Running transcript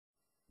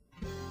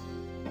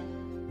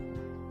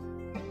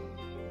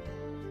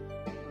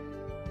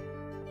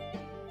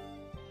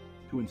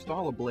To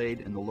install a blade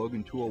in the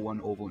Logan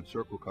 201 oval and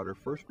circle cutter,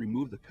 first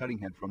remove the cutting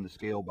head from the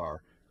scale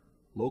bar,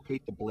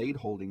 locate the blade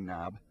holding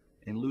knob,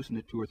 and loosen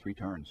it 2 or 3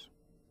 turns.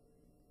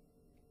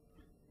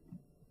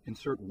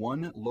 Insert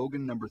one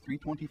Logan number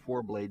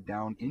 324 blade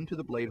down into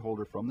the blade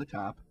holder from the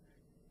top,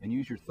 and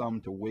use your thumb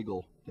to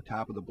wiggle the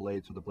top of the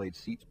blade so the blade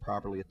seats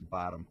properly at the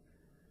bottom.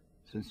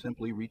 Then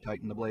simply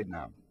retighten the blade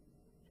knob.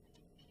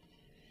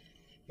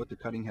 Put the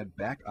cutting head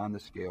back on the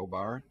scale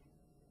bar,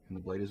 and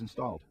the blade is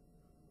installed.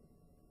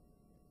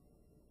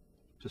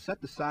 To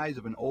set the size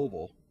of an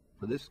oval,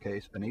 for this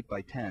case an 8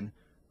 by 10,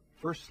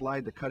 first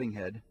slide the cutting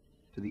head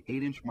to the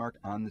 8-inch mark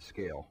on the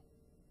scale.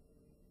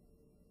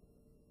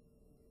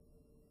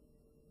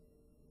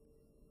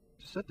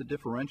 To set the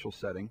differential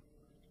setting,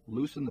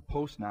 loosen the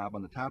post knob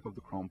on the top of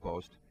the chrome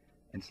post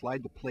and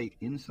slide the plate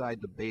inside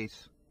the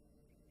base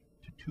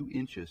to 2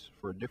 inches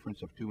for a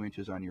difference of 2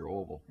 inches on your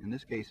oval. In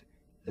this case,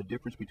 the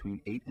difference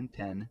between 8 and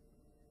 10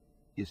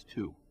 is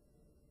 2.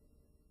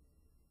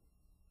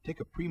 Take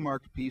a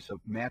pre-marked piece of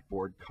mat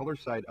board color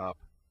side up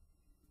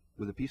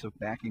with a piece of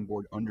backing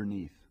board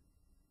underneath.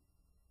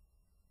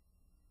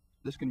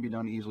 This can be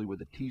done easily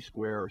with a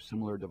T-square or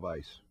similar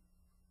device.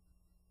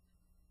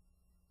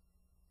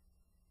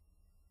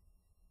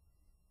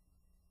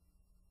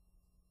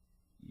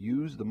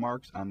 Use the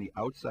marks on the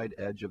outside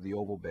edge of the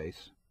oval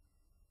base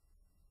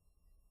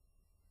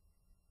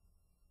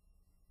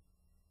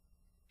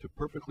to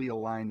perfectly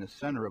align the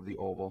center of the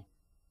oval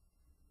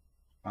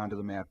onto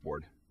the mat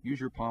board. Use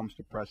your palms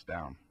to press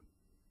down.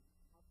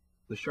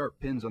 The sharp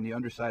pins on the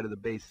underside of the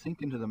base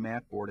sink into the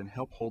mat board and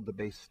help hold the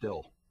base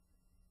still.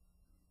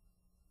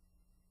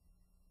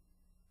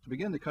 To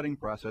begin the cutting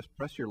process,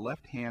 press your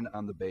left hand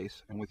on the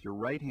base and with your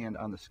right hand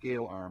on the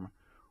scale arm,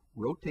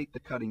 rotate the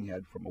cutting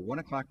head from a 1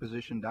 o'clock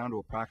position down to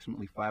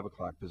approximately 5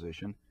 o'clock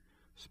position,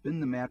 spin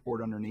the mat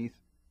board underneath,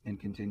 and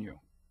continue.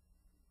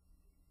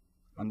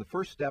 On the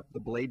first step,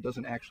 the blade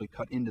doesn't actually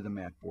cut into the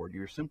mat board.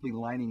 You're simply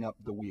lining up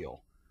the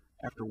wheel.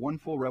 After one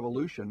full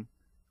revolution,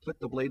 click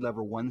the blade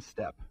lever 1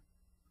 step.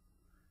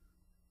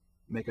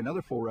 Make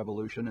another full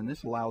revolution, and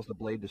this allows the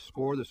blade to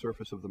score the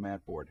surface of the mat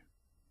board.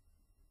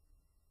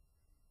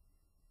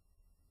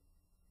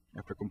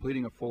 After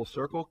completing a full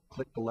circle,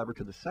 click the lever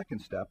to the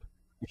second step,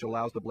 which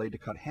allows the blade to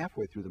cut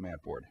halfway through the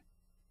mat board.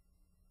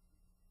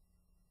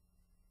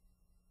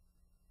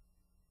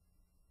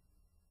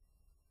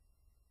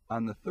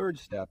 On the third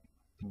step,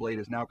 the blade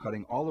is now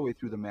cutting all the way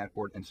through the mat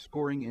board and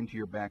scoring into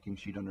your backing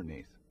sheet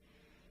underneath.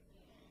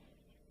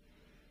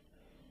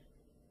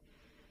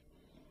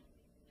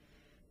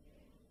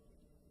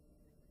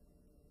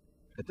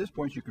 At this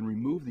point, you can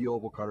remove the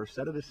oval cutter,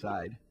 set it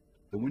aside,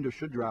 the window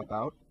should drop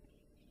out,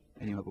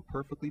 and you have a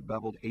perfectly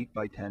beveled 8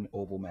 by 10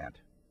 oval mat.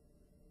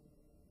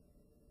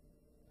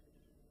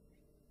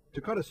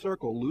 To cut a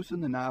circle,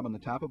 loosen the knob on the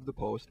top of the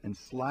post and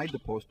slide the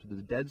post to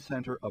the dead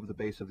center of the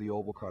base of the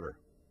oval cutter.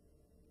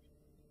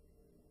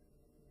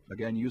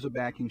 Again, use a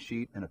backing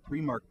sheet and a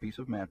pre-marked piece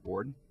of mat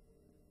board.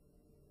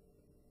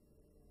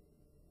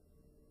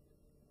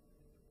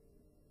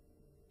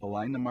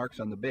 Align the marks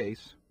on the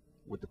base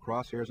with the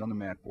crosshairs on the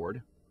mat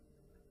board,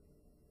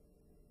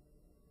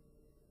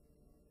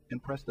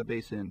 and press the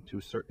base in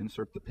to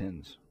insert the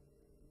pins.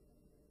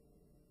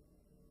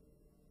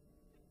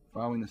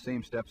 Following the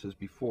same steps as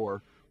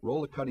before,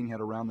 roll the cutting head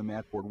around the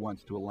mat board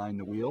once to align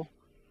the wheel,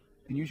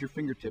 and use your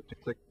fingertip to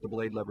click the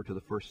blade lever to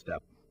the first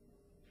step.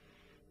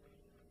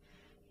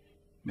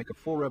 Make a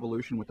full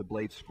revolution with the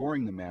blade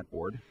scoring the mat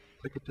board,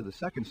 click it to the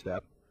second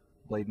step,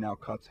 the blade now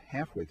cuts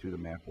halfway through the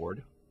mat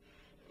board.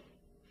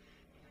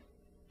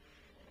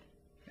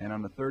 And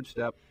on the third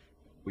step,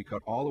 we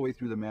cut all the way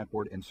through the mat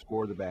board and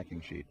score the backing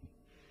sheet.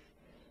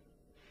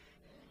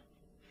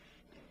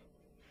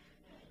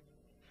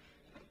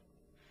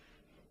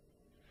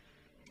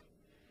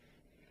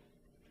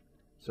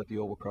 Set the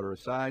oval cutter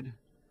aside,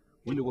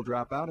 window will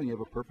drop out, and you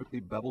have a perfectly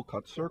bevel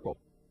cut circle.